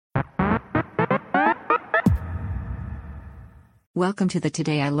Welcome to the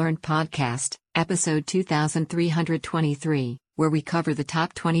Today I Learned podcast, episode 2323, where we cover the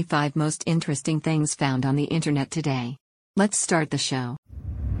top 25 most interesting things found on the internet today. Let's start the show.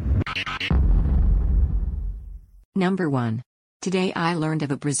 Number 1. Today I learned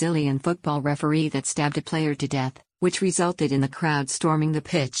of a Brazilian football referee that stabbed a player to death, which resulted in the crowd storming the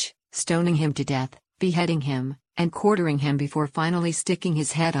pitch, stoning him to death, beheading him, and quartering him before finally sticking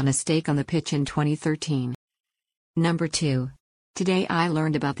his head on a stake on the pitch in 2013. Number 2. Today I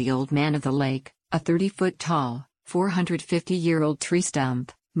learned about the Old Man of the Lake, a 30-foot tall, 450-year-old tree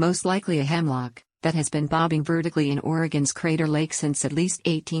stump, most likely a hemlock, that has been bobbing vertically in Oregon's Crater Lake since at least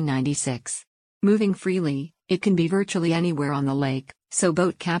 1896. Moving freely, it can be virtually anywhere on the lake, so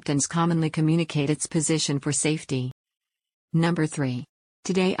boat captains commonly communicate its position for safety. Number 3.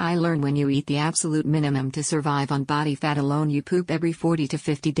 Today I learned when you eat the absolute minimum to survive on body fat alone, you poop every 40 to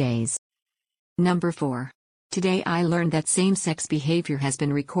 50 days. Number 4. Today I learned that same-sex behavior has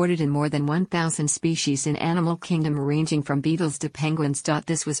been recorded in more than 1,000 species in animal kingdom ranging from beetles to penguins.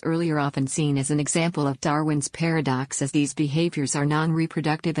 This was earlier often seen as an example of Darwin's paradox, as these behaviors are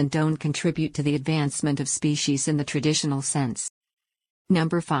non-reproductive and don't contribute to the advancement of species in the traditional sense.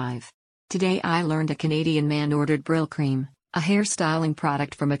 Number 5. Today I learned a Canadian man ordered Brylcreem, a hair styling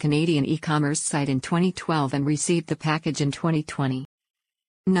product from a Canadian e-commerce site in 2012 and received the package in 2020.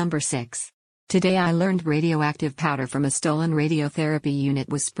 Number 6. Today I learned radioactive powder from a stolen radiotherapy unit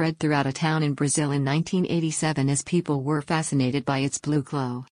was spread throughout a town in Brazil in 1987 as people were fascinated by its blue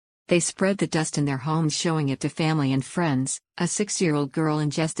glow. They spread the dust in their homes, showing it to family and friends. A 6-year-old girl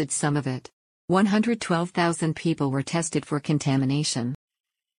ingested some of it. 112,000 people were tested for contamination.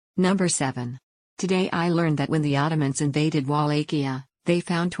 Number 7. Today I learned that when the Ottomans invaded Wallachia, they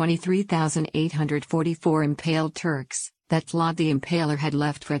found 23,844 impaled Turks that Vlad the Impaler had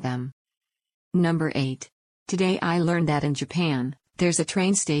left for them. Number 8. Today I learned that in Japan, there's a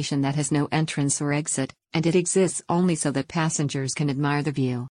train station that has no entrance or exit, and it exists only so that passengers can admire the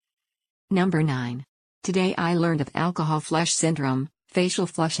view. Number 9. Today I learned of alcohol flush syndrome, facial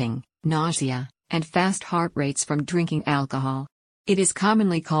flushing, nausea, and fast heart rates from drinking alcohol. It is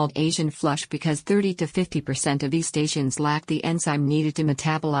commonly called Asian flush because 30 to 50% of East Asians lack the enzyme needed to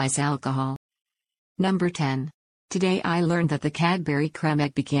metabolize alcohol. Number 10. Today I learned that the Cadbury Creme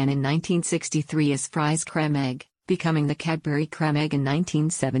Egg began in 1963 as Fry's Creme Egg, becoming the Cadbury Creme Egg in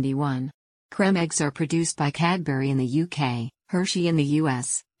 1971. Creme eggs are produced by Cadbury in the UK, Hershey in the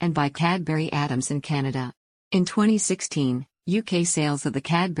US, and by Cadbury Adams in Canada. In 2016, UK sales of the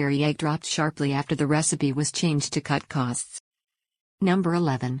Cadbury egg dropped sharply after the recipe was changed to cut costs. Number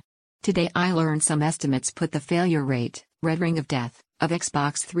 11. Today I learned some estimates put the failure rate, red ring of death, of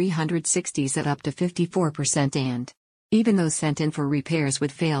Xbox 360s at up to 54%, and even those sent in for repairs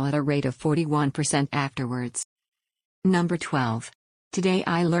would fail at a rate of 41% afterwards. Number 12. Today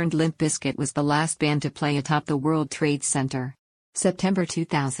I learned Limp Bizkit was the last band to play atop the World Trade Center. September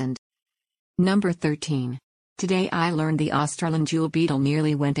 2000. Number 13. Today I learned the Australian jewel beetle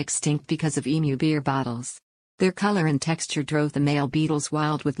nearly went extinct because of emu beer bottles. Their color and texture drove the male beetles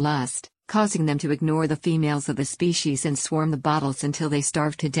wild with lust, causing them to ignore the females of the species and swarm the bottles until they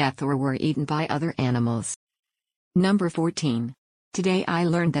starved to death or were eaten by other animals. Number 14. Today I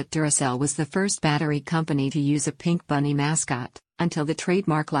learned that Duracell was the first battery company to use a pink bunny mascot, until the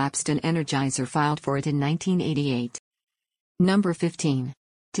trademark lapsed and Energizer filed for it in 1988. Number 15.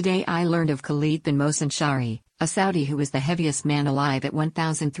 Today I learned of Khalid bin Mohsen Shari, a Saudi who was the heaviest man alive at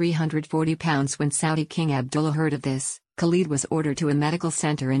 1,340 pounds. When Saudi King Abdullah heard of this, Khalid was ordered to a medical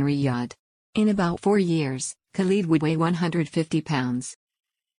center in Riyadh. In about 4 years, Khalid would weigh 150 pounds.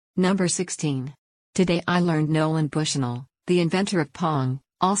 Number 16. Today I learned Nolan Bushnell, the inventor of Pong,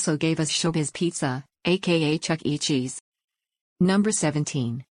 also gave us Showbiz Pizza, aka Chuck E. Cheese. Number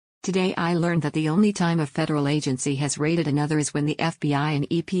 17. Today I learned that the only time a federal agency has raided another is when the FBI and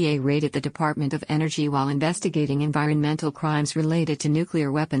EPA raided the Department of Energy while investigating environmental crimes related to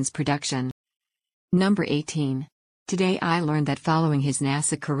nuclear weapons production. Number 18. Today I learned that following his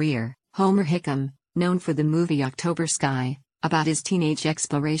NASA career, Homer Hickam, known for the movie October Sky, about his teenage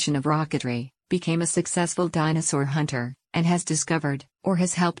exploration of rocketry, became a successful dinosaur hunter, and has discovered, or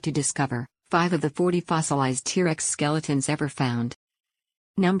has helped to discover, 5 of the 40 fossilized T-Rex skeletons ever found.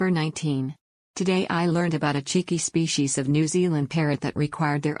 Number 19. Today I learned about a cheeky species of New Zealand parrot that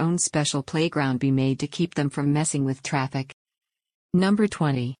required their own special playground be made to keep them from messing with traffic. Number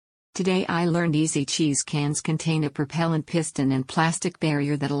 20. Today I learned Easy Cheese cans contain a propellant piston and plastic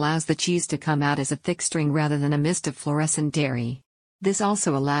barrier that allows the cheese to come out as a thick string rather than a mist of fluorescent dairy. This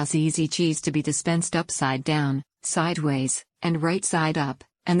also allows Easy Cheese to be dispensed upside down, sideways, and right side up,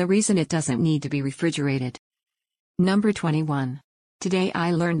 and the reason it doesn't need to be refrigerated. Number 21. Today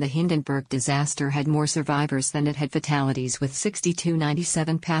I learned the Hindenburg disaster had more survivors than it had fatalities, with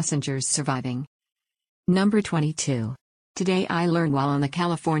 6297 passengers surviving. Number 22. Today I learned while on the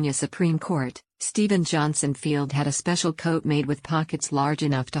California Supreme Court, Stephen Johnson Field had a special coat made with pockets large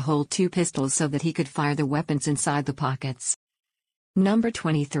enough to hold 2 pistols so that he could fire the weapons inside the pockets. Number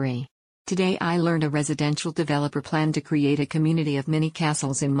 23. Today I learned a residential developer planned to create a community of mini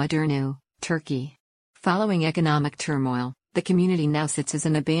castles in Mudurnu, Turkey. Following economic turmoil, the community now sits as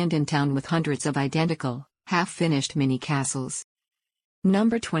an abandoned town with hundreds of identical, half-finished mini castles.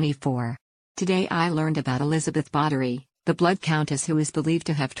 Number 24. Today I learned about Elizabeth Báthory, the Blood Countess who is believed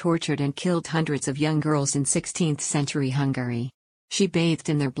to have tortured and killed hundreds of young girls in 16th century Hungary. She bathed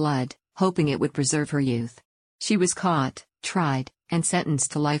in their blood, hoping it would preserve her youth. She was caught, tried, and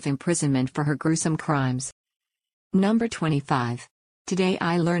sentenced to life imprisonment for her gruesome crimes. Number 25. Today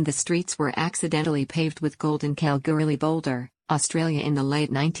I learned the streets were accidentally paved with gold in Kalgoorlie Boulder, Australia in the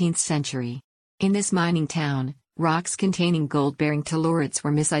late 19th century. In this mining town, rocks containing gold-bearing tellurides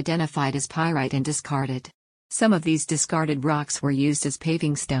were misidentified as pyrite and discarded. Some of these discarded rocks were used as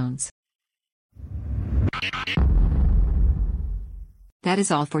paving stones. That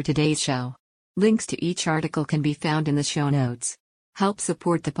is all for today's show. Links to each article can be found in the show notes. Help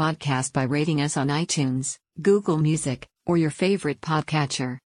support the podcast by rating us on iTunes, Google Music, or your favorite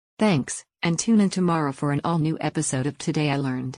podcatcher. Thanks, and tune in tomorrow for an all-new episode of Today I Learned.